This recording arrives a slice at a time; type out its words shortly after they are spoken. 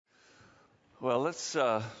Well, let's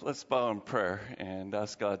bow in prayer and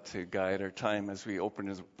ask God to guide our time as we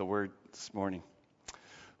open the Word this morning.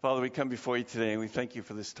 Father, we come before you today and we thank you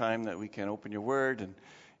for this time that we can open your Word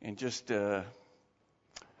and just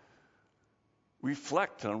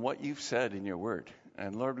reflect on what you've said in your Word.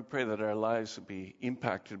 And Lord, we pray that our lives will be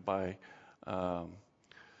impacted by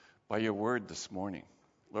your Word this morning.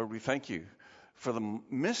 Lord, we thank you for the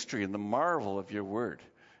mystery and the marvel of your Word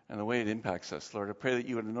and the way it impacts us. Lord, I pray that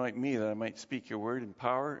you would anoint me, that I might speak your word in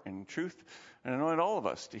power and in truth, and anoint all of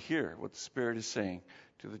us to hear what the Spirit is saying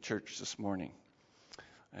to the church this morning.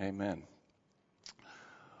 Amen.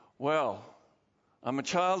 Well, I'm a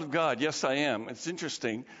child of God. Yes, I am. It's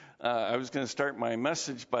interesting. I was going to start my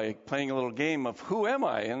message by playing a little game of Who Am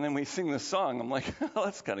I? And then we sing this song. I'm like, oh,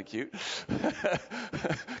 that's kind of cute.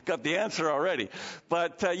 Got the answer already.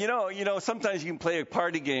 But, sometimes you can play a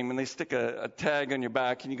party game and they stick a tag on your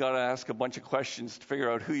back and you got to ask a bunch of questions to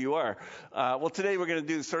figure out who you are. Well, today we're going to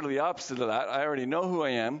do sort of the opposite of that. I already know who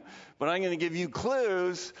I am, but I'm going to give you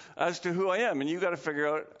clues as to who I am. And you got to figure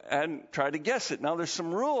out and try to guess it. Now, there's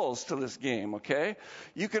some rules to this game, okay?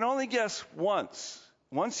 You can only guess once.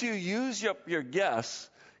 Once you use up your guess,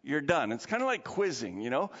 you're done. It's kind of like quizzing,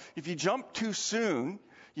 If you jump too soon,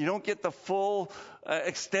 you don't get the full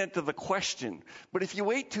extent of the question. But if you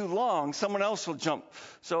wait too long, someone else will jump.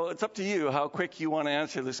 So it's up to you how quick you want to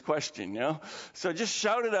answer this question, So just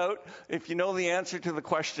shout it out if you know the answer to the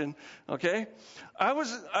question, okay? I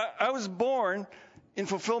was born in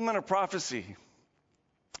fulfillment of prophecy.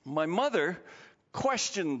 My mother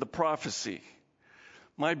questioned the prophecy.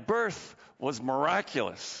 My birth was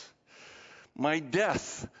miraculous. My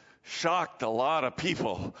death shocked a lot of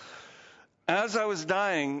people. As I was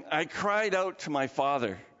dying, I cried out to my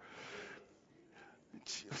Father.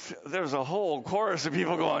 There's a whole chorus of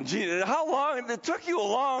people going, gee, how long? It took you a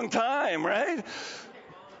long time, right?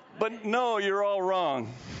 But no, you're all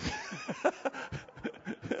wrong.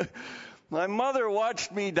 My mother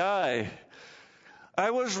watched me die. I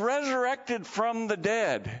was resurrected from the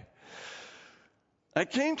dead. I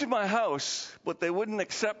came to my house, but they wouldn't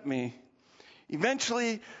accept me.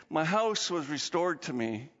 Eventually, my house was restored to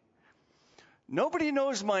me. Nobody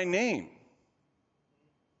knows my name.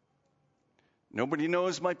 Nobody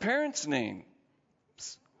knows my parents' names.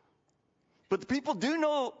 But the people do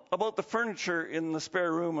know about the furniture in the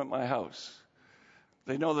spare room at my house.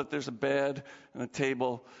 They know that there's a bed and a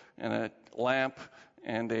table and a lamp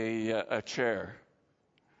and a chair.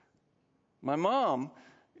 My mom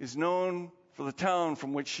is known for the town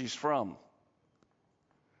from which she's from.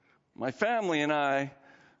 My family and I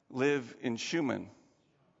live in Schumann.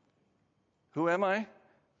 Who am I?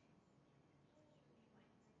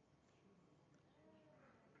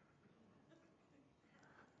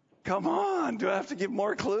 Come on, do I have to give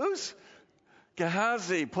more clues?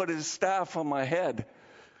 Gehazi put his staff on my head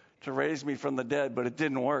to raise me from the dead, but it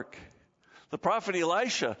didn't work. The prophet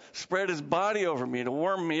Elisha spread his body over me to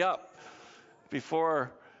warm me up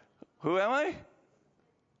before. Who am I?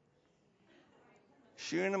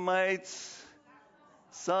 Shunammite's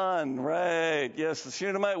son, right. Yes, the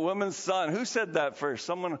Shunammite woman's son. Who said that first?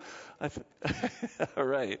 Someone. All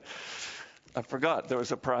right. I forgot there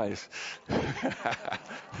was a prize.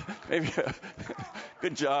 Maybe.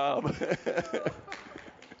 Good job.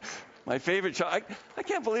 My favorite chocolate. I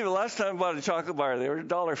can't believe it. Last time I bought a chocolate bar, they were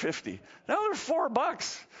 $1.50. Now they're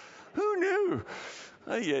 $4. Who knew?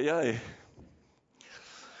 Ay, ay, ay.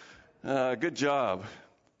 Good job.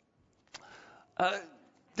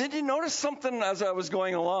 Did you notice something as I was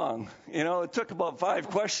going along? It took about 5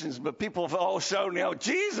 questions, but people all shouting out,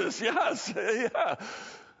 Jesus, yes, yeah.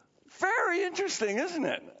 Very interesting, isn't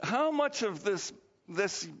it? How much of this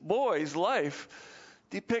boy's life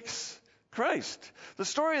depicts Christ? The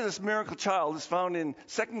story of this miracle child is found in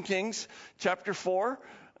 2 Kings chapter 4,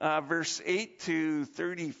 verse 8 to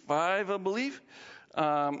 35, I believe.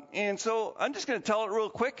 And so I'm just going to tell it real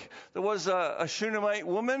quick. There was a Shunammite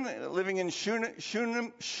woman living in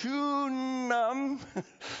Shunem,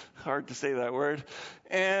 hard to say that word.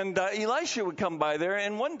 And Elisha would come by there.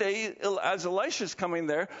 And one day, as Elisha's coming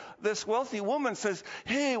there, this wealthy woman says,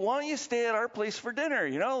 hey, why don't you stay at our place for dinner?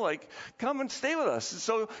 Come and stay with us.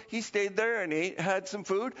 So he stayed there and had some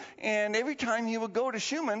food. And every time he would go to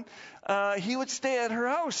Shunem, he would stay at her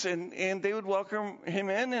house. And they would welcome him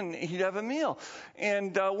in and he'd have a meal.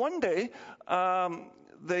 And one day,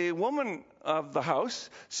 the woman of the house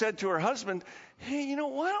said to her husband, hey,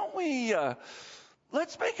 why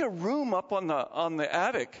let's make a room up on the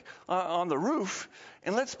attic, on the roof,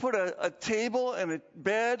 and let's put a table and a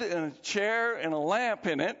bed and a chair and a lamp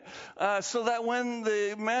in it, so that when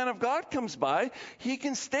the man of God comes by, he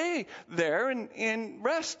can stay there and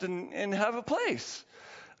rest and have a place.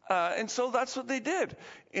 And so that's what they did.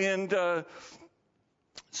 And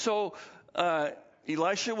so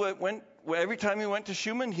Elisha went, every time he went to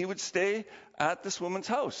Shunem, he would stay at this woman's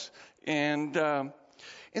house. And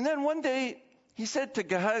then one day, he said to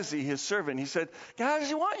Gehazi, his servant, he said,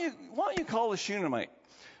 Gehazi, why don't you call the Shunammite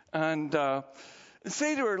and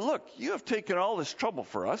say to her, look, you have taken all this trouble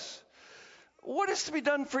for us. What is to be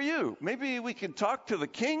done for you? Maybe we could talk to the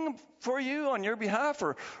king for you on your behalf,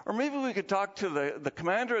 or maybe we could talk to the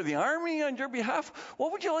commander of the army on your behalf.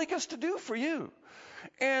 What would you like us to do for you?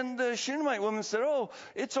 And the Shunammite woman said, oh,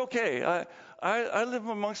 it's okay. I live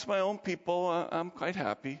amongst my own people. I'm quite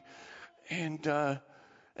happy. And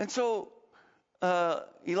so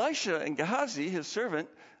Elisha and Gehazi, his servant,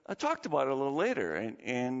 talked about it a little later.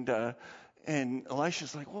 And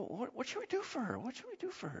Elisha's like, well, what should we do for her? What should we do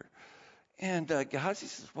for her? And Gehazi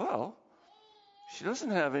says, well, she doesn't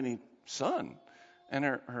have any son, and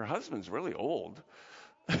her husband's really old.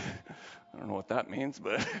 I don't know what that means,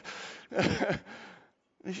 but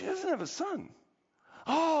she doesn't have a son.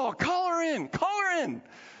 Oh, call her in.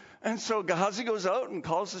 And so Gehazi goes out and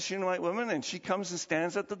calls the Shunammite woman, and she comes and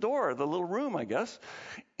stands at the door, the little room, I guess.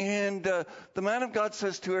 And the man of God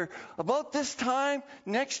says to her, about this time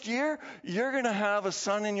next year, you're going to have a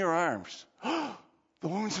son in your arms. The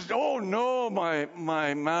woman says, oh, no,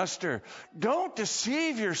 my master, don't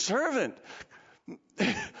deceive your servant.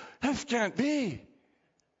 That can't be.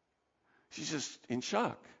 She's just in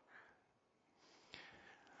shock.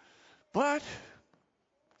 But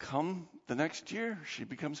come the next year, she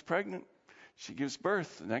becomes pregnant. She gives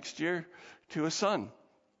birth the next year to a son.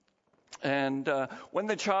 And when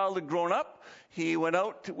the child had grown up, he went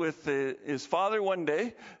out with his father one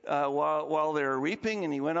day while they were reaping,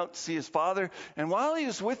 and he went out to see his father. And while he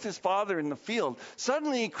was with his father in the field,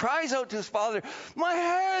 suddenly he cries out to his father, my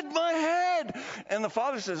head, my head. And the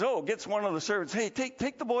father says, gets one of the servants, hey,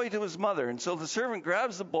 take the boy to his mother. And so the servant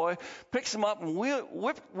grabs the boy, picks him up, and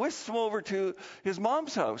whisks him over to his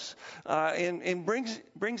mom's house and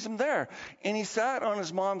brings him there. And he sat on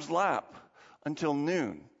his mom's lap until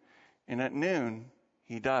noon. And at noon,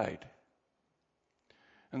 he died.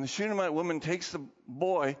 And the Shunammite woman takes the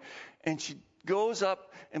boy, and she goes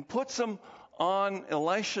up and puts him on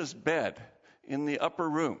Elisha's bed in the upper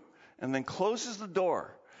room, and then closes the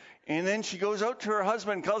door. And then she goes out to her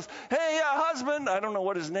husband and calls, hey, husband. I don't know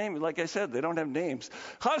what his name is. Like I said, they don't have names.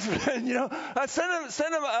 Husband,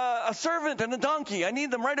 send him a servant and a donkey. I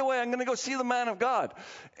need them right away. I'm going to go see the man of God.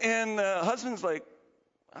 And husband's like,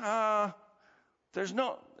 it's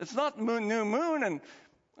not new moon,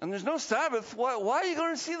 and there's no Sabbath. Why are you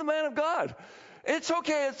going to see the man of God? It's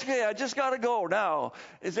okay. I just got to go now.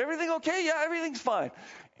 Is everything okay? Yeah, everything's fine.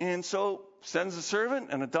 And so sends a servant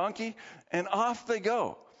and a donkey, and off they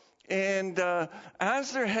go. And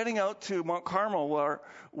as they're heading out to Mount Carmel,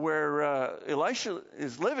 where Elisha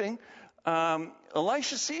is living,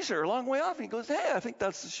 Elisha sees her a long way off, and he goes, hey, I think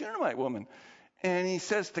that's the Shunammite woman. And he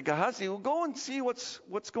says to Gehazi, well, go and see what's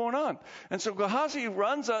going on. And so Gehazi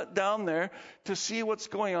runs down there to see what's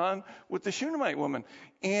going on with the Shunammite woman.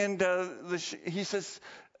 And he says,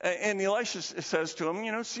 and Elisha says to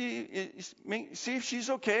him, see if she's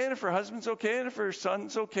okay, and if her husband's okay, and if her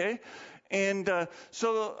son's okay. And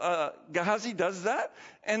so Gehazi does that,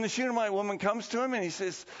 and the Shunammite woman comes to him, and she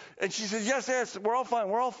says, yes, we're all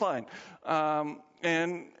fine,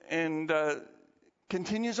 and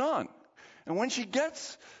continues on. And when she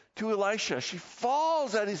gets to Elisha, she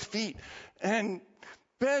falls at his feet and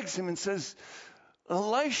begs him and says,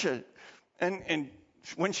 Elisha, and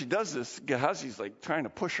when she does this, Gehazi's like trying to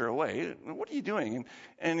push her away. What are you doing?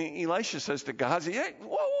 And Elisha says to Gehazi, hey,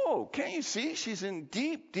 whoa, can't you see? She's in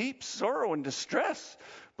deep, deep sorrow and distress.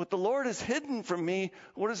 But the Lord has hidden from me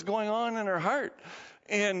what is going on in her heart.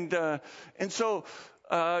 And so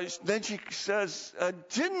then she says,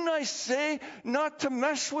 didn't I say not to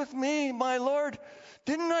mess with me, my Lord?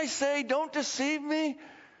 Didn't I say don't deceive me?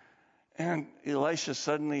 And Elisha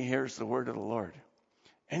suddenly hears the word of the Lord.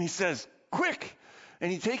 And he says, quick!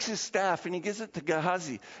 And he takes his staff and he gives it to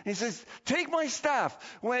Gehazi. And he says, take my staff.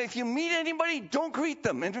 If you meet anybody, don't greet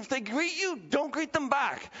them. And if they greet you, don't greet them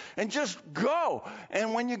back. And just go.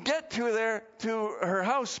 And when you get to her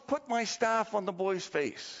house, put my staff on the boy's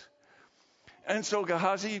face. And so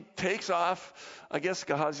Gehazi takes off. I guess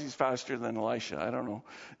Gehazi's faster than Elisha. I don't know.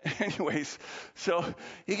 Anyways, so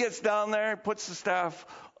he gets down there, puts the staff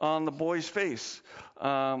on the boy's face.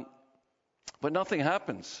 But nothing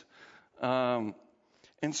happens. And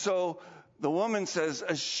so the woman says,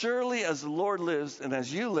 as surely as the Lord lives and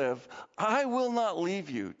as you live, I will not leave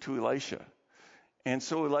you to Elisha. And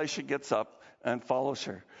so Elisha gets up and follows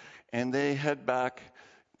her. And they head back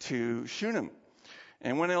to Shunem.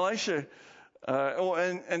 And when Elisha,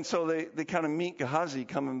 so they kind of meet Gehazi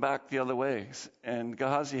coming back the other way. And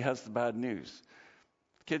Gehazi has the bad news.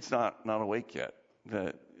 The kid's not awake yet.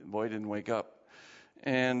 The boy didn't wake up.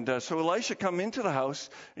 And so Elisha come into the house,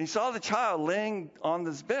 and he saw the child laying on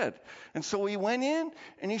this bed. And so he went in,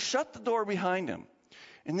 and he shut the door behind him.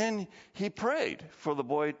 And then he prayed for the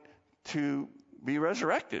boy to be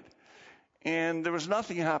resurrected. And there was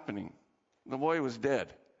nothing happening. The boy was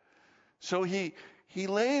dead. So he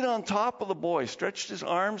laid on top of the boy, stretched his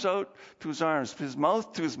arms out to his arms, his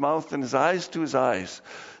mouth to his mouth, and his eyes to his eyes,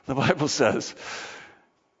 the Bible says.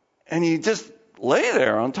 And he just lay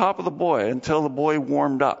there on top of the boy until the boy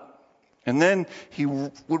warmed up. And then he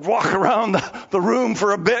would walk around the room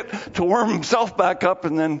for a bit to warm himself back up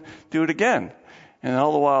and then do it again. And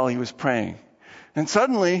all the while he was praying. And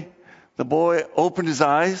suddenly the boy opened his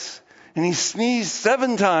eyes and he sneezed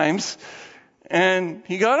 7 times and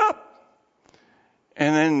he got up.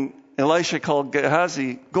 And then Elisha called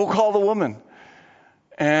Gehazi, go call the woman.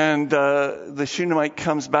 And the Shunammite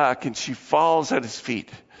comes back and she falls at his feet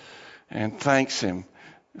and thanks him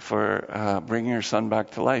for bringing her son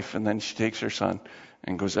back to life. And then she takes her son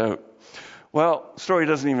and goes out. Well, the story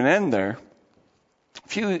doesn't even end there.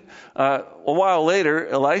 A while later,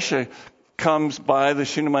 Elisha comes by the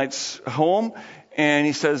Shunammite's home, and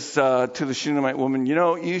he says to the Shunammite woman,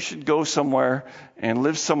 you should go somewhere and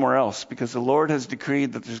live somewhere else, because the Lord has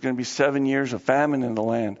decreed that there's going to be 7 years of famine in the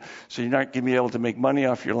land. So you're not going to be able to make money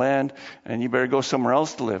off your land, and you better go somewhere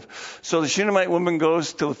else to live. So the Shunammite woman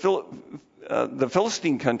goes to the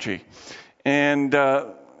Philistine country. And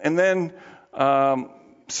then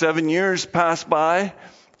 7 years pass by,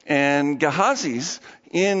 and Gehazi's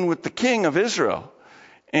in with the king of Israel.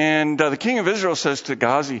 And the king of Israel says to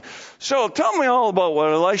Gehazi, so tell me all about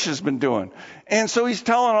what Elisha's been doing. And so he's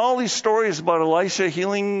telling all these stories about Elisha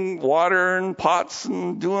healing water and pots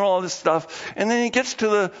and doing all this stuff. And then he gets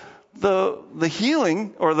to the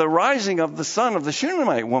healing or the rising of the son of the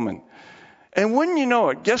Shunammite woman. And wouldn't you know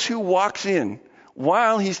it, guess who walks in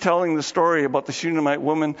while he's telling the story about the Shunammite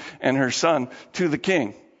woman and her son to the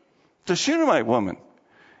king? The Shunammite woman.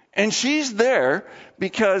 And she's there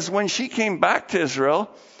because when she came back to Israel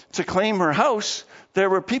to claim her house, there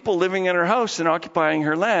were people living in her house and occupying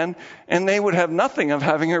her land, and they would have nothing of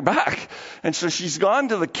having her back. And so she's gone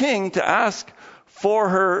to the king to ask for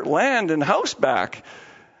her land and house back.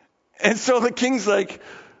 And so the king's like,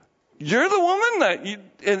 you're the woman that you...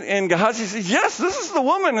 And Gehazi says, yes, this is the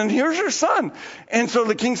woman, and here's her son. And so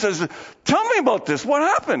the king says, tell me about this. What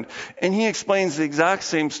happened? And he explains the exact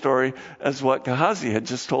same story as what Gehazi had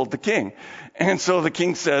just told the king. And so the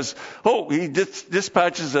king says, he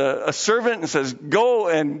dispatches a servant and says, go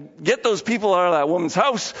and get those people out of that woman's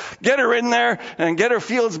house, get her in there, and get her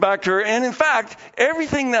fields back to her. And in fact,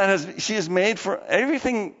 everything that she has made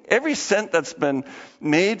every cent that's been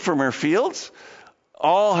made from her fields,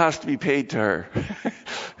 all has to be paid to her.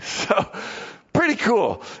 So, pretty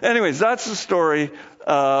cool. Anyways, that's the story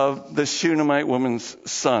of the Shunammite woman's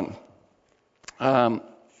son. The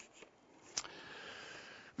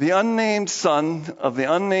unnamed son of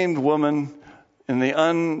the unnamed woman in the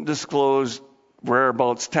undisclosed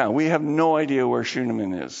whereabouts town. We have no idea where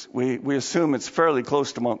Shunammite is. We assume it's fairly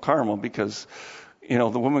close to Mount Carmel because, the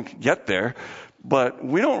woman could get there, but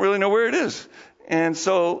we don't really know where it is. And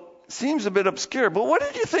so, seems a bit obscure, but what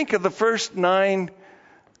did you think of the first 9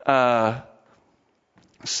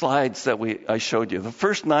 slides that I showed you? The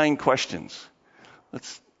first 9 questions.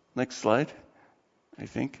 Next slide, I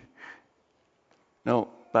think. No,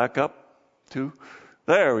 back up 2.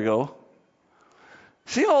 There we go.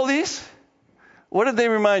 See all these? What did they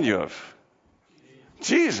remind you of?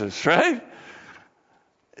 Jesus, right?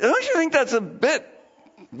 Don't you think that's a bit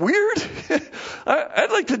weird?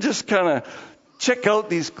 I'd like to just kind of check out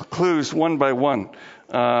these clues one by one.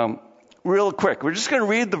 Real quick. We're just going to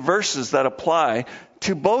read the verses that apply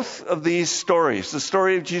to both of these stories. The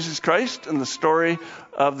story of Jesus Christ and the story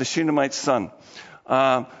of the Shunammite son.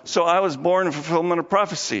 So I was born in fulfillment of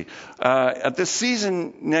prophecy. At this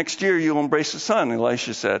season next year, you'll embrace a son,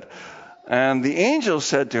 Elisha said. And the angel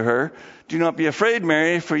said to her, do not be afraid,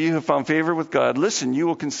 Mary, for you have found favor with God. Listen, you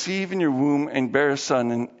will conceive in your womb and bear a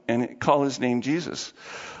son and call his name Jesus.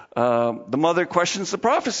 The mother questions the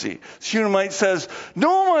prophecy. Shunammite says,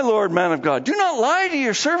 no, my Lord, man of God, do not lie to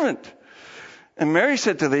your servant. And Mary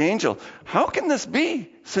said to the angel, how can this be,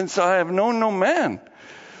 since I have known no man?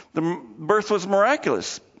 The birth was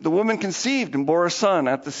miraculous. The woman conceived and bore a son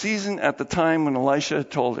at the time when Elisha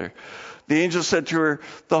had told her. The angel said to her,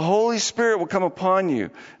 "The Holy Spirit will come upon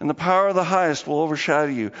you, and the power of the highest will overshadow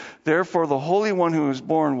you. Therefore, the Holy One who is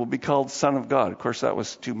born will be called Son of God." Of course, that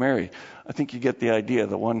was to Mary. I think you get the idea.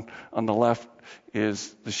 The one on the left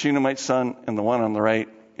is the Shunammite son, and the one on the right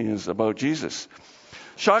is about Jesus.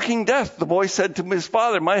 Shocking death. The boy said to his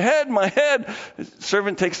father, "My head, my head." The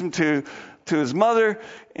servant takes him to his mother,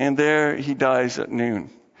 and there he dies at noon.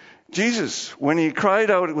 Jesus, when he cried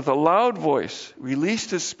out with a loud voice,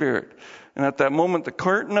 released his spirit. And at that moment, the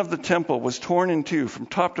curtain of the temple was torn in two from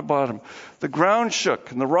top to bottom. The ground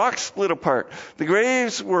shook and the rocks split apart. The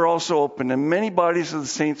graves were also opened, and many bodies of the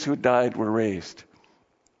saints who had died were raised.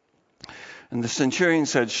 And the centurion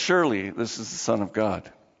said, "Surely this is the Son of God."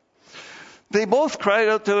 They both cried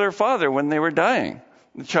out to their father when they were dying.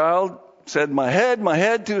 The child said, my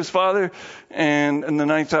head," to his father. And in the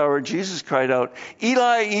 9th hour, Jesus cried out,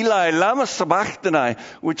 "Eli, Eli, lama sabachthani,"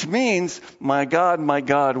 which means, my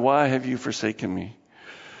God, why have you forsaken me?"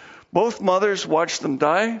 Both mothers watched them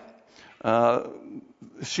die.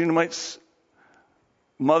 Shunammite's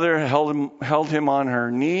mother held him on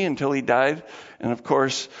her knee until he died. And of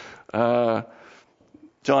course, John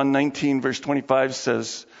 19, verse 25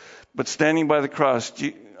 says, "But standing by the cross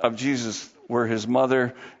of Jesus were his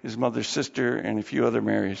mother's sister, and a few other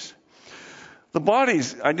Marys." The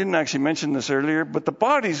bodies, I didn't actually mention this earlier, but the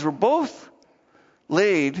bodies were both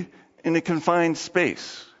laid in a confined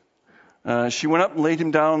space. She went up and laid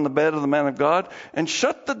him down on the bed of the man of God and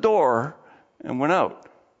shut the door and went out.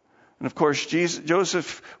 And of course,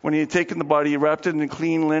 Joseph, when he had taken the body, he wrapped it in a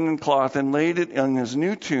clean linen cloth and laid it in his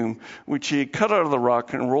new tomb, which he had cut out of the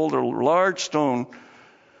rock, and rolled a large stone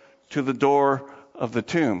to the door of the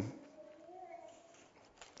tomb.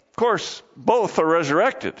 Of course, both are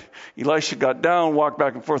resurrected. Elisha got down, walked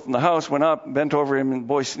back and forth in the house, went up, bent over him, and the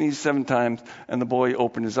boy sneezed 7 times, and the boy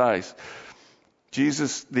opened his eyes.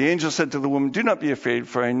 The angel said to the woman, "Do not be afraid,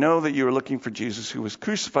 for I know that you are looking for Jesus who was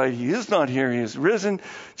crucified. He is not here, he is risen.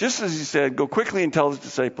 Just as he said, go quickly and tell his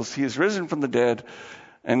disciples, he is risen from the dead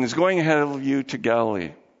and is going ahead of you to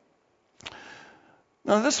Galilee."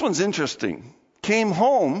 Now this one's interesting. Came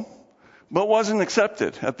home, but wasn't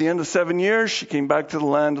accepted. At the end of 7 years, she came back to the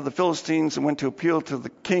land of the Philistines and went to appeal to the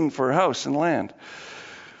king for her house and land.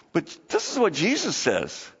 But this is what Jesus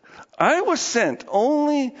says. "I was sent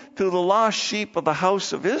only to the lost sheep of the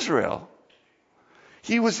house of Israel."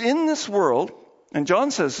 He was in this world, and John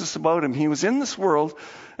says this about him. He was in this world,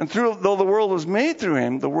 and though the world was made through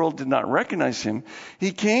him, the world did not recognize him.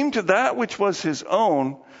 He came to that which was his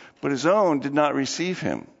own, but his own did not receive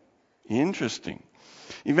him. Interesting.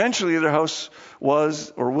 Eventually, their house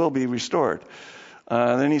was or will be restored.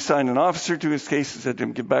 Then he signed an officer to his case and said to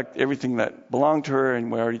him, "Give back everything that belonged to her,"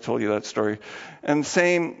 and we already told you that story. And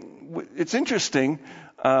it's interesting,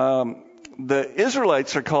 the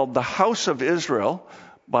Israelites are called the house of Israel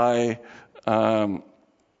by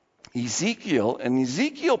Ezekiel, and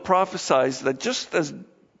Ezekiel prophesies that just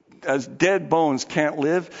as dead bones can't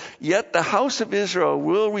live, yet the house of Israel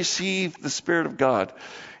will receive the Spirit of God.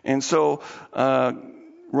 And so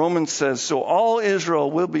Romans says, "So all Israel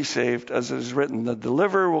will be saved, as it is written, the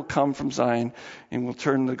deliverer will come from Zion and will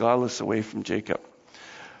turn the godless away from Jacob."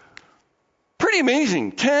 Pretty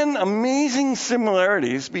amazing. 10 amazing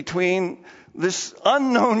similarities between this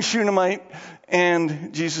unknown Shunammite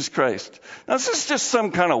and Jesus Christ. Now, is this just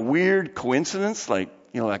some kind of weird coincidence? Like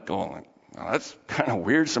going, oh, that's kind of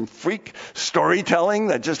weird. Some freak storytelling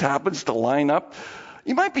that just happens to line up?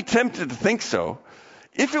 You might be tempted to think so.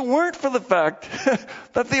 If it weren't for the fact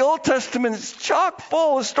that the Old Testament is chock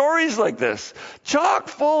full of stories like this, chock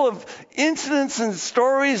full of incidents and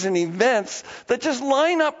stories and events that just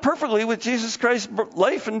line up perfectly with Jesus Christ's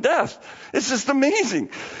life and death. It's just amazing.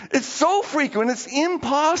 It's so frequent, it's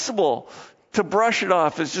impossible to brush it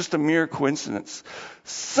off as just a mere coincidence.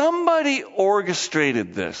 Somebody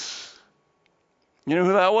orchestrated this. You know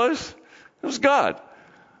who that was? It was God.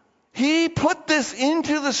 He put this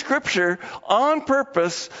into the scripture on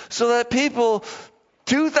purpose so that people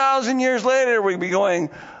 2,000 years later would be going,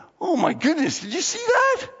 "Oh my goodness, did you see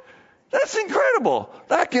that? That's incredible.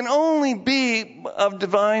 That can only be of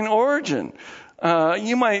divine origin."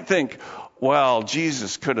 You might think, well,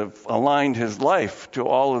 Jesus could have aligned his life to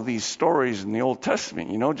all of these stories in the Old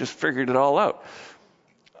Testament, just figured it all out.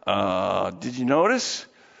 Did you notice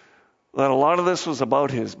that a lot of this was about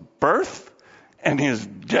his birth and his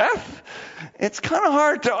death? It's kind of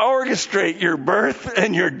hard to orchestrate your birth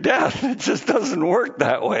and your death. It just doesn't work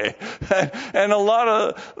that way. And a lot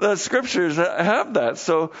of the scriptures have that.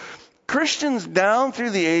 So Christians down through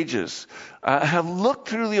the ages have looked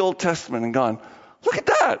through the Old Testament and gone, look at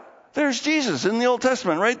that. There's Jesus in the Old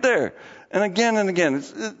Testament right there. And again and again.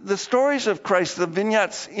 The stories of Christ, the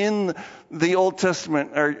vignettes in the Old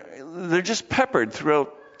Testament, they're just peppered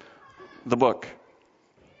throughout the book.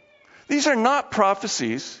 These are not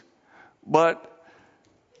prophecies, but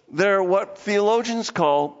they're what theologians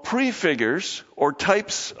call prefigures or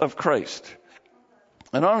types of Christ.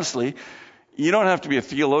 And honestly, you don't have to be a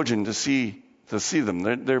theologian to see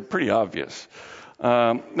them. They're pretty obvious.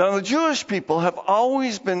 Now, the Jewish people have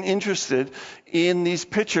always been interested in these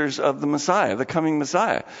pictures of the Messiah, the coming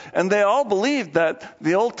Messiah. And they all believed that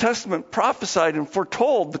the Old Testament prophesied and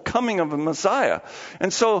foretold the coming of a Messiah.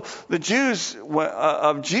 And so the Jews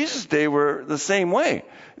of Jesus' day were the same way.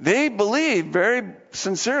 They believed very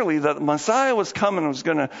sincerely that the Messiah was coming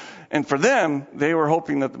and for them, they were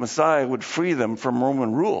hoping that the Messiah would free them from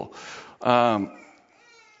Roman rule. And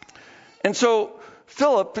so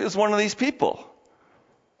Philip is one of these people.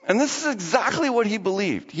 And this is exactly what he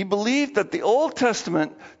believed. He believed that the Old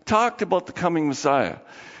Testament talked about the coming Messiah.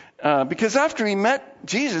 Because after he met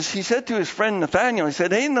Jesus, he said to his friend Nathanael, he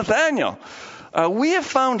said, "Hey, Nathanael, we have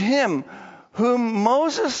found him whom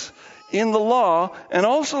Moses in the law and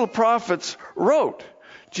also the prophets wrote,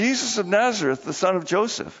 Jesus of Nazareth, the son of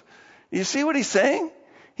Joseph." You see what he's saying?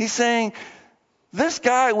 He's saying, this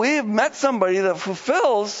guy, we have met somebody that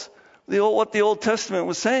fulfills what the Old Testament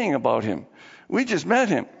was saying about him. We just met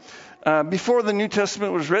him. Before the New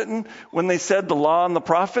Testament was written, when they said the law and the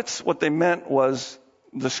prophets, what they meant was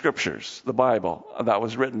the scriptures, the Bible, that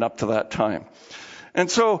was written up to that time.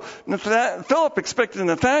 And so Philip expected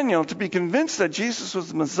Nathanael to be convinced that Jesus was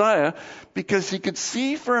the Messiah because he could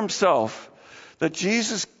see for himself that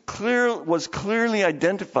Jesus was clearly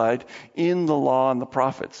identified in the law and the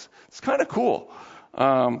prophets. It's kind of cool.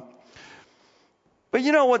 But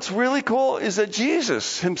you know what's really cool is that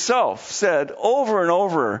Jesus himself said over and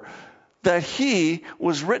over that he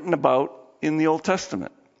was written about in the Old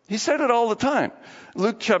Testament. He said it all the time.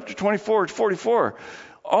 Luke chapter 24:44.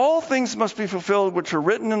 All things must be fulfilled which are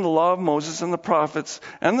written in the law of Moses and the prophets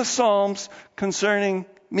and the Psalms concerning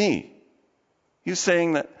me. He's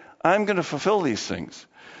saying that I'm going to fulfill these things.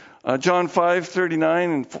 John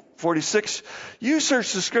 5:39 and 46. You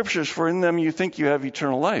search the scriptures, for in them you think you have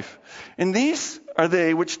eternal life. And these are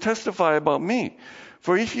they which testify about me.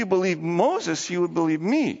 For if you believe Moses, you would believe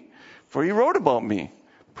me, for he wrote about me.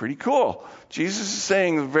 Pretty cool. Jesus is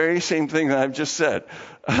saying the very same thing that I've just said.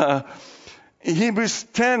 Hebrews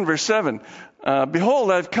 10 verse 7.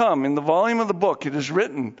 Behold, I've come. In the volume of the book it is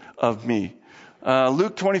written of me.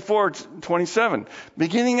 Luke 24:27.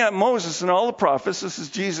 Beginning at Moses and all the prophets, this is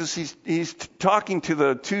Jesus. He's talking to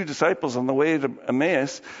the two disciples on the way to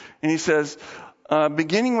Emmaus. And he says,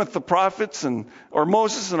 beginning with the prophets or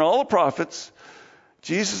Moses and all the prophets,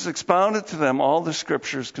 Jesus expounded to them all the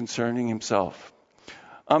scriptures concerning himself.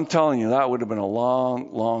 I'm telling you, that would have been a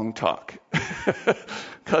long, long talk.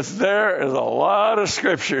 Because there is a lot of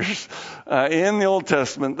scriptures in the Old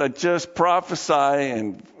Testament that just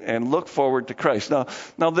prophesy and look forward to Christ.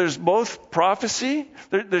 Now there's both prophecy.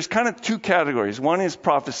 There's kind of two categories. One is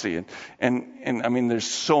prophecy. And I mean, there's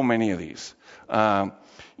so many of these.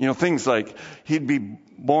 Things like he'd be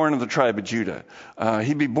born of the tribe of Judah.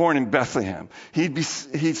 He'd be born in Bethlehem. He'd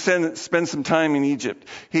spend some time in Egypt.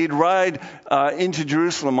 He'd ride into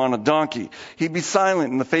Jerusalem on a donkey. He'd be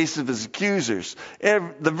silent in the face of his accusers.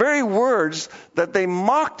 The very words that they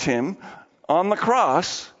mocked him on the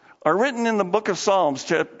cross are written in the book of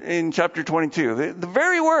Psalms in chapter 22. The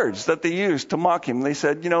very words that they used to mock him. They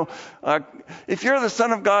said, if you're the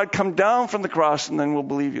Son of God, come down from the cross and then we'll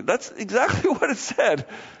believe you. That's exactly what it said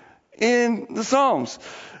in the Psalms.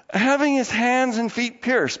 Having his hands and feet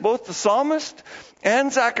pierced. Both the psalmist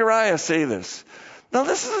and Zechariah say this. Now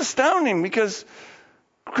this is astounding because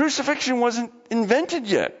crucifixion wasn't invented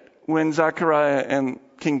yet when Zechariah and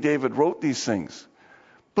King David wrote these things.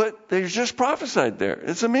 But they're just prophesied there.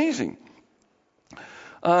 It's amazing.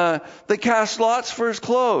 They cast lots for his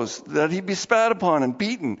clothes, that he be spat upon and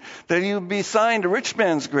beaten, that he would be assigned a rich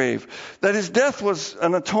man's grave, that his death was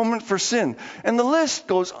an atonement for sin. And the list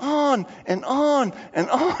goes on and on and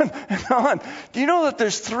on and on. Do you know that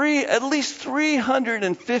there's at least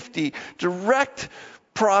 350 direct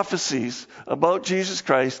prophecies about Jesus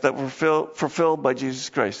Christ that were fulfilled by Jesus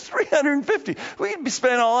Christ? 350. We could be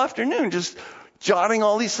spending all afternoon just jotting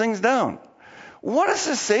all these things down. What does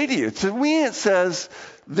this say to you? To me, it says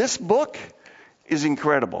this book is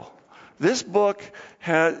incredible. This book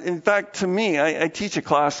has, in fact, to me, I teach a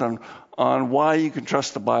class on on why you can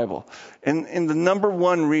trust the Bible. And the number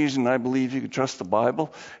one reason I believe you can trust the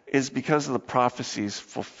Bible is because of the prophecies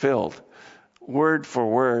fulfilled, word for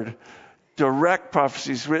word. Direct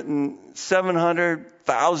prophecies written 700,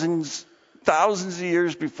 thousands of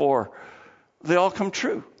years before. They all come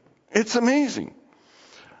true. It's amazing.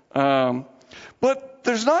 But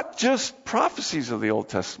there's not just prophecies of the Old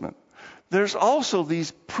Testament. There's also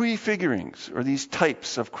these prefigurings, or these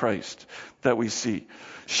types of Christ that we see.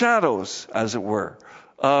 Shadows, as it were,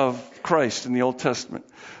 of Christ in the Old Testament.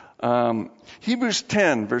 Hebrews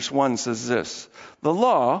 10, verse 1 says this: the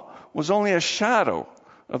law was only a shadow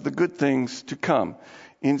of the good things to come,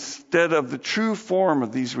 instead of the true form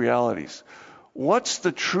of these realities. What's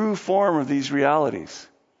the true form of these realities?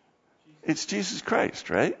 It's Jesus Christ,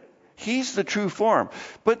 right? He's the true form.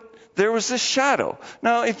 But there was this shadow.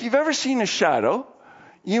 Now, if you've ever seen a shadow,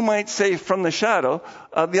 you might say from the shadow.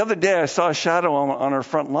 The other day I saw a shadow on our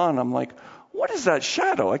front lawn. I'm like, what is that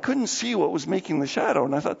shadow? I couldn't see what was making the shadow.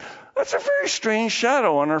 And I thought, that's a very strange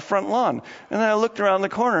shadow on our front lawn. And then I looked around the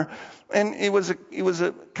corner, and it was a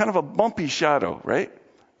kind of a bumpy shadow, right?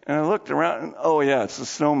 And I looked around, and oh yeah, it's the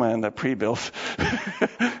snowman that pre-built.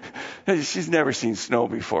 She's never seen snow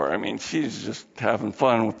before. I mean, she's just having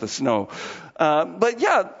fun with the snow. But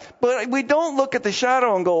we don't look at the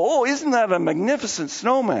shadow and go, oh, isn't that a magnificent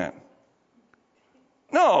snowman?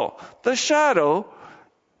 No, the shadow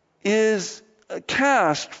is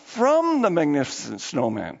cast from the magnificent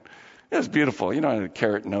snowman. It's beautiful. You know, a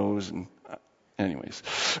carrot nose and anyways.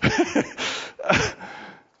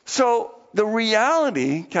 So the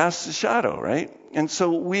reality casts a shadow, right? And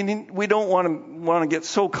so we don't want to get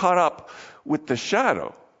so caught up with the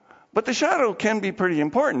shadow. But the shadow can be pretty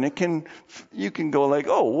important. You can go like,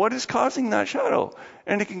 oh, what is causing that shadow?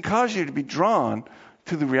 And it can cause you to be drawn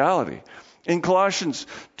to the reality. In Colossians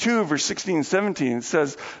 2, verse 16 and 17, it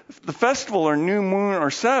says, the festival or new moon or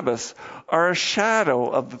Sabbaths are a shadow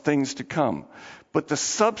of the things to come, but the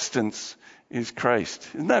substance is Christ.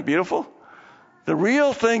 Isn't that beautiful? The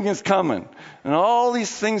real thing is coming. And all these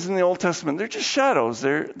things in the Old Testament, they're just shadows.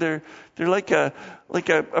 They're like a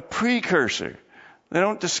precursor. They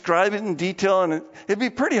don't describe it in detail, and it'd be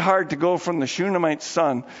pretty hard to go from the Shunammite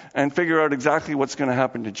son and figure out exactly what's going to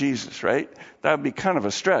happen to Jesus, right? That would be kind of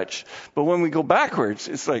a stretch. But when we go backwards,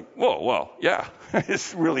 it's like, whoa, well, yeah,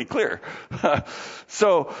 it's really clear.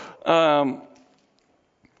 So the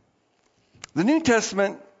New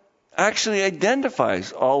Testament actually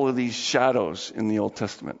identifies all of these shadows in the Old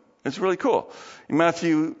Testament. It's really cool. In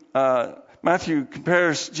Matthew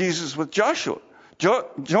compares Jesus with Jonah.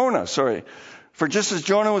 For just as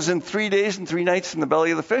Jonah was in 3 days and 3 nights in the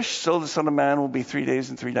belly of the fish, so the Son of Man will be 3 days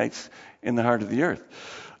and 3 nights in the heart of the earth.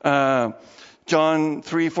 John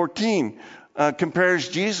 3:14 compares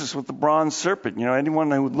Jesus with the bronze serpent. You know, anyone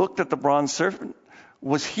who looked at the bronze serpent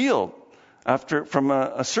was healed from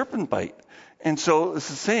a serpent bite. And so it's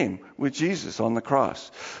the same with Jesus on the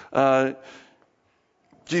cross.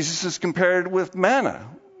 Jesus is compared with manna.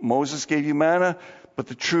 Moses gave you manna, but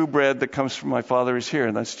the true bread that comes from my Father is here,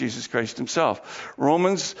 and that's Jesus Christ himself.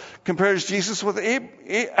 Romans compares Jesus with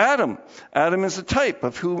Adam. Adam is a type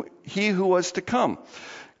of he who was to come.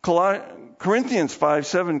 Corinthians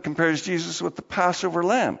 5:7 compares Jesus with the Passover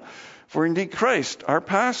lamb. For indeed Christ, our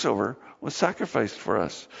Passover, was sacrificed for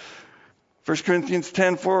us. 1 Corinthians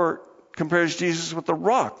 10:4 compares Jesus with the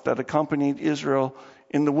rock that accompanied Israel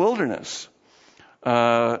in the wilderness.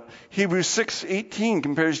 Hebrews 6:18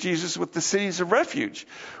 compares Jesus with the cities of refuge.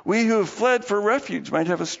 We who have fled for refuge might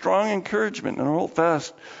have a strong encouragement and hold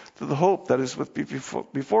fast to the hope that is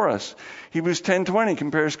before us. Hebrews 10:20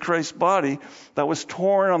 compares Christ's body that was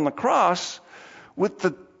torn on the cross with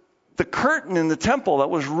the curtain in the temple that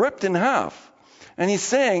was ripped in half. And he's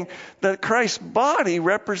saying that Christ's body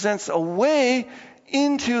represents a way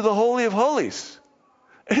into the Holy of Holies.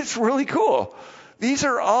 It's really cool. These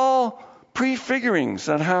are all prefigurings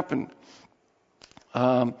that happen.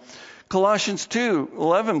 Colossians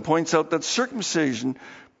 2:11 points out that circumcision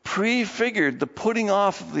prefigured the putting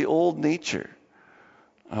off of the old nature.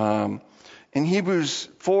 And Hebrews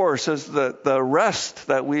 4 says that the rest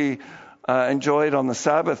that we enjoyed on the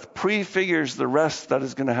Sabbath prefigures the rest that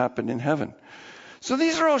is going to happen in heaven. So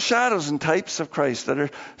these are all shadows and types of Christ that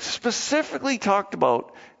are specifically talked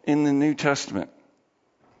about in the New Testament.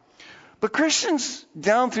 But Christians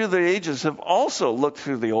down through the ages have also looked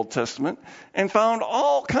through the Old Testament and found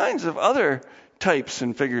all kinds of other types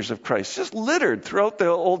and figures of Christ, just littered throughout the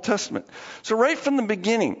Old Testament. So right from the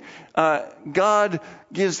beginning, God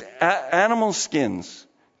gives animal skins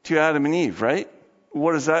to Adam and Eve, right?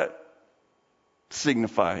 What does that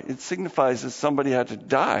signify? It signifies that somebody had to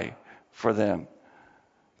die for them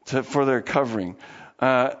for their covering.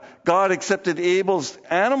 God accepted Abel's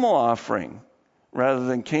animal offering rather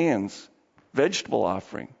than Cain's vegetable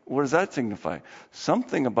offering. What does that signify?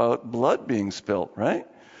 Something about blood being spilt, right?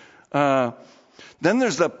 Then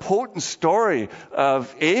there's the potent story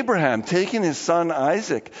of Abraham taking his son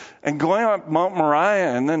Isaac and going up Mount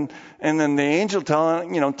Moriah, and then the angel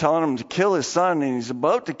telling him to kill his son, and he's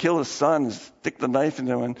about to kill his son, stick the knife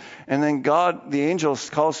into him, and then God, the angel,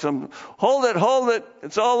 calls to him, hold it,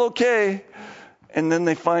 it's all okay. And then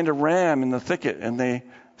they find a ram in the thicket, and they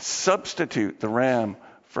substitute the ram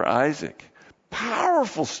for Isaac.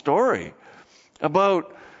 Powerful story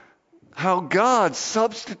about how God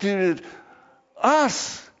substituted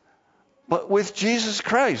us, but with Jesus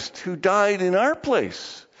Christ, who died in our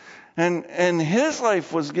place. And his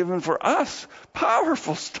life was given for us.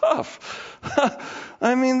 Powerful stuff.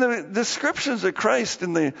 I mean, the descriptions of Christ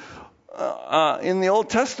in the Old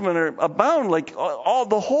Testament are abound. Like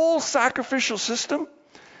the whole sacrificial system,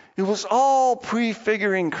 it was all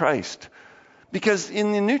prefiguring Christ. Because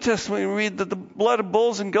in the New Testament, we read that the blood of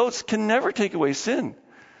bulls and goats can never take away sin.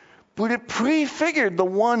 But it prefigured the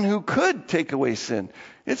one who could take away sin.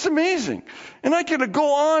 It's amazing. And I could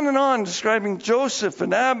go on describing Joseph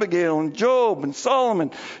and Abigail and Job and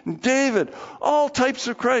Solomon and David, all types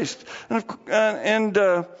of Christ. And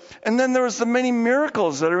then there was the many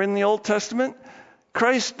miracles that are in the Old Testament.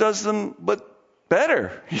 Christ does them, but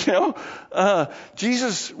better.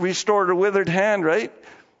 Jesus restored a withered hand, right?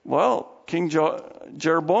 Well, King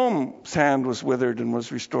Jeroboam's hand was withered and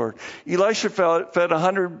was restored. Elisha fed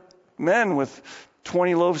 100 men with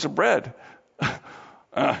 20 loaves of bread.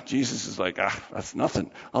 Jesus is like, that's nothing.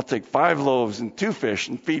 I'll take 5 loaves and 2 fish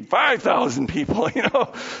and feed 5,000 people.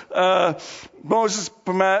 Moses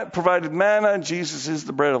provided manna. Jesus is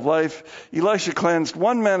the bread of life. Elisha cleansed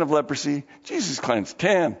 1 man of leprosy. Jesus cleansed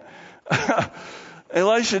 10.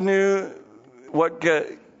 Elisha knew what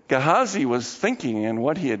Gehazi was thinking and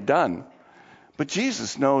what he had done. But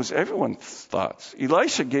Jesus knows everyone's thoughts.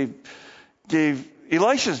 Elisha gave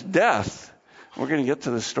Elisha's death, we're going to get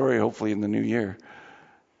to this story hopefully in the new year,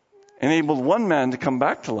 enabled 1 man to come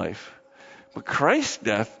back to life. But Christ's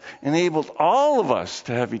death enabled all of us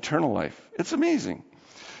to have eternal life. It's amazing.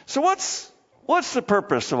 So what's the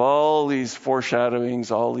purpose of all these foreshadowings,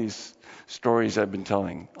 all these stories I've been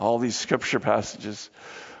telling, all these scripture passages?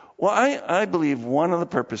 Well, I believe one of the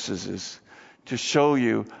purposes is to show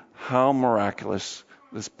you how miraculous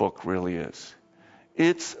this book really is.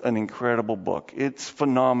 It's an incredible book. It's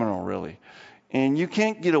phenomenal, really. And you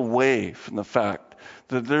can't get away from the fact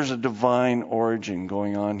that there's a divine origin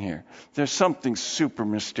going on here. There's something super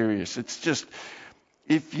mysterious. It's just,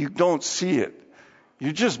 if you don't see it,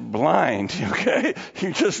 you're just blind, okay?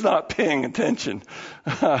 You're just not paying attention.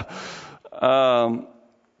 And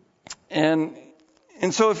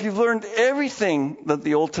so if you've learned everything that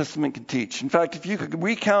the Old Testament can teach, in fact, if you could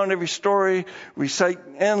recount every story, recite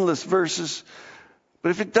endless verses, but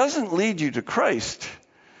if it doesn't lead you to Christ,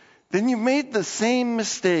 then you've made the same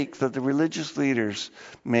mistake that the religious leaders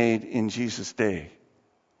made in Jesus' day.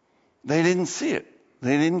 They didn't see it.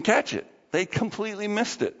 They didn't catch it. They completely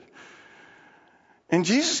missed it. And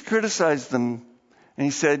Jesus criticized them, and he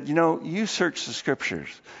said, you search the scriptures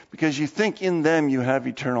because you think in them you have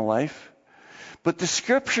eternal life. But the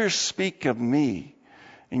scriptures speak of me,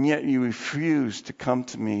 and yet you refuse to come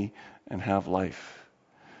to me and have life.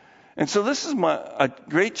 And so this is a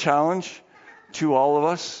great challenge to all of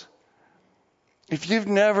us. If you've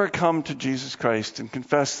never come to Jesus Christ and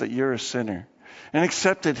confessed that you're a sinner and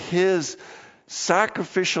accepted his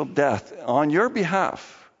sacrificial death on your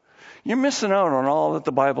behalf, you're missing out on all that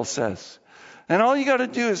the Bible says. And all you got to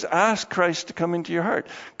do is ask Christ to come into your heart.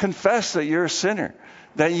 Confess that you're a sinner,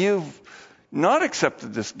 that you've not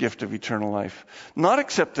accepted this gift of eternal life, not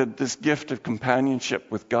accepted this gift of companionship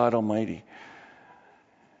with God Almighty.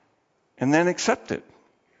 And then accept it.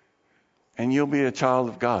 And you'll be a child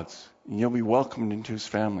of God's. And you'll be welcomed into his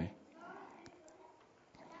family.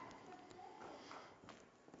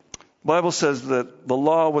 The Bible says that the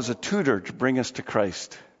law was a tutor to bring us to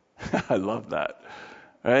Christ. I love that.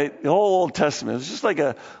 Right? The whole Old Testament was just like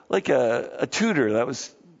a tutor that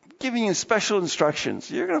was giving you special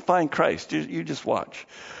instructions. You're going to find Christ. You just watch.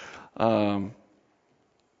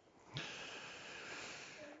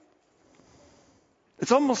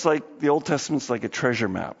 It's almost like the Old Testament's like a treasure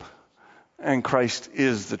map, and Christ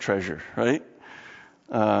is the treasure, right?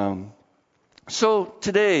 So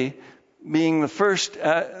today, being the first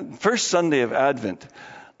Sunday of Advent,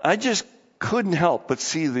 I just couldn't help but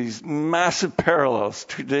see these massive parallels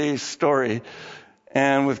to today's story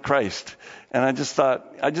and with Christ. And I just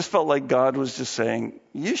felt like God was just saying,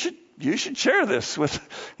 you should share this with,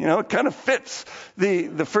 it kind of fits.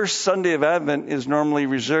 The first Sunday of Advent is normally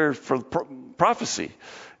reserved for prophecy.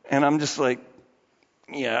 And I'm just like,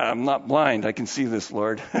 yeah, I'm not blind. I can see this,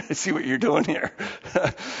 Lord. I see what you're doing here.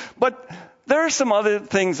 But there are some other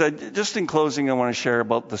things just in closing, I want to share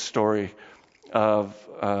about the story of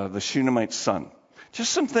the Shunammite's son.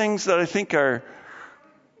 Just some things that I think are,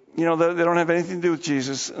 they don't have anything to do with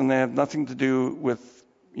Jesus, and they have nothing to do with,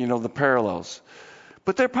 the parallels.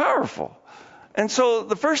 But they're powerful. And so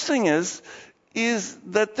the first thing is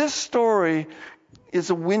that this story is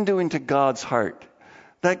a window into God's heart.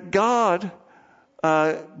 That God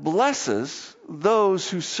blesses those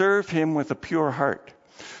who serve him with a pure heart.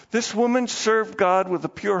 This woman served God with a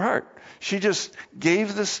pure heart. She just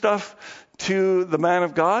gave this stuff to the man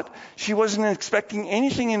of God. She wasn't expecting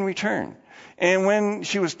anything in return. And when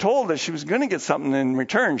she was told that she was going to get something in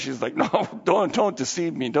return, she's like, no, don't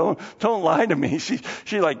deceive me. Don't lie to me. She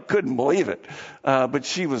couldn't believe it. But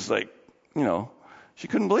she was like, she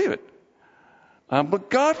couldn't believe it.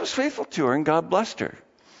 But God was faithful to her, and God blessed her.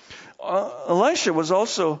 Elisha was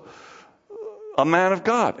also a man of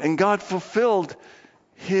God, and God fulfilled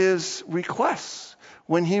his requests.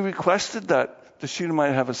 When he requested that the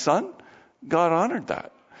Shunammite have a son, God honored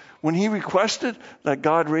that. When he requested that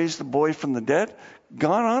God raise the boy from the dead,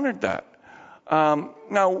 God honored that.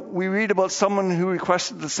 Now, we read about someone who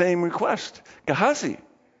requested the same request, Gehazi.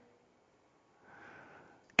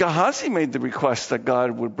 Gehazi made the request that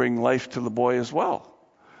God would bring life to the boy as well.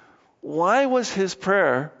 Why was his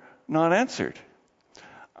prayer not answered?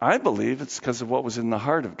 I believe it's because of what was in the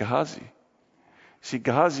heart of Gehazi. See,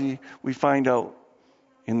 Gehazi, we find out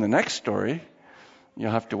in the next story.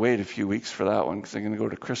 You'll have to wait a few weeks for that one because I'm going to go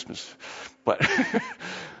to Christmas. But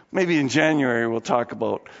maybe in January we'll talk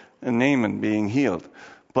about Naaman being healed.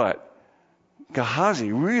 But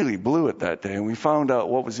Gehazi really blew it that day, and we found out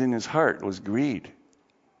what was in his heart was greed.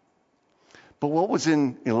 But what was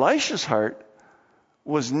in Elisha's heart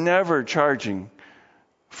was never charging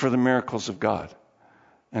for the miracles of God,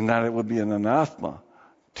 and that it would be an anathema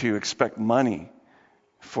to expect money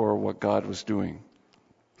for what God was doing.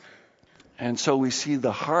 And so we see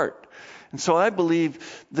the heart. And so I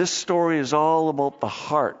believe this story is all about the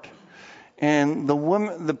heart. And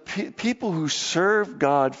the people who serve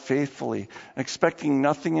God faithfully, expecting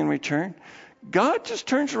nothing in return, God just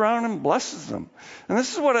turns around and blesses them. And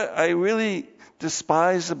this is what I really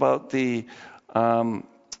despise about the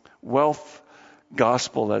wealth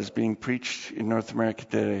gospel that is being preached in North America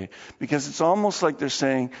today. Because it's almost like they're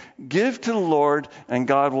saying, give to the Lord and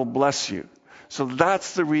God will bless you. So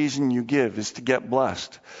that's the reason you give, is to get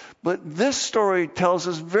blessed. But this story tells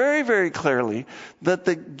us very, very clearly that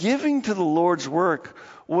the giving to the Lord's work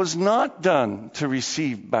was not done to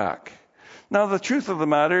receive back. Now, the truth of the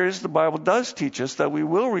matter is the Bible does teach us that we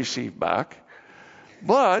will receive back.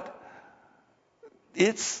 But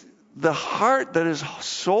it's the heart that is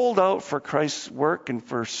sold out for Christ's work and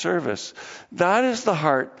for service. That is the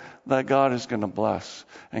heart that God is going to bless.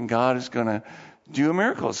 And God is going to do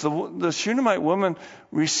miracles. The Shunammite woman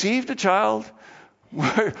received the child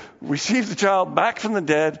back from the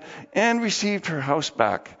dead, and received her house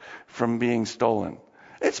back from being stolen.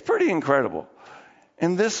 It's pretty incredible.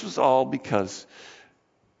 And this was all because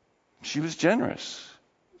she was generous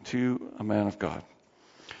to a man of God.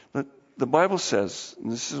 But the Bible says,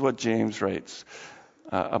 and this is what James writes,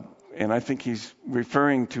 and I think he's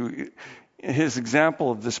referring to his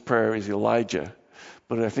example of this prayer is Elijah,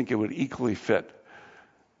 but I think it would equally fit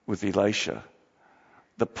with Elisha.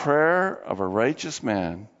 The prayer of a righteous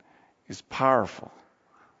man is powerful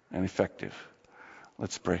and effective.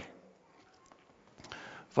 Let's pray.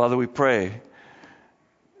 Father, we pray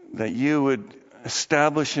that you would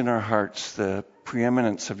establish in our hearts the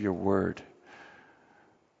preeminence of your word.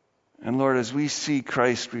 And Lord, as we see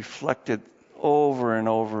Christ reflected over and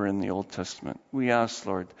over in the Old Testament, we ask,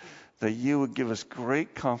 Lord, that you would give us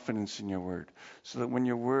great confidence in your word, so that when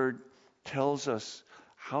your word tells us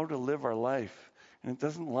how to live our life, and it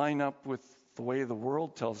doesn't line up with the way the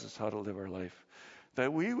world tells us how to live our life,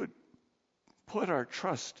 that we would put our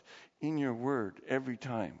trust in your word every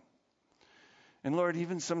time. And Lord,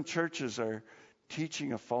 even some churches are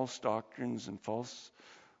teaching of false doctrines and false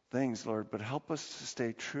things, Lord, but help us to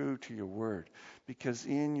stay true to your word, because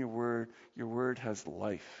in your word has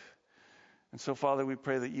life. And so, Father, we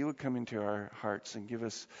pray that you would come into our hearts and give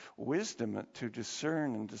us wisdom to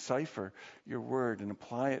discern and decipher your word and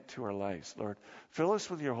apply it to our lives. Lord, fill us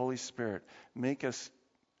with your Holy Spirit. Make us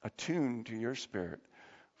attuned to your Spirit.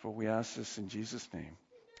 For we ask this in Jesus' name.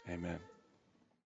 Amen.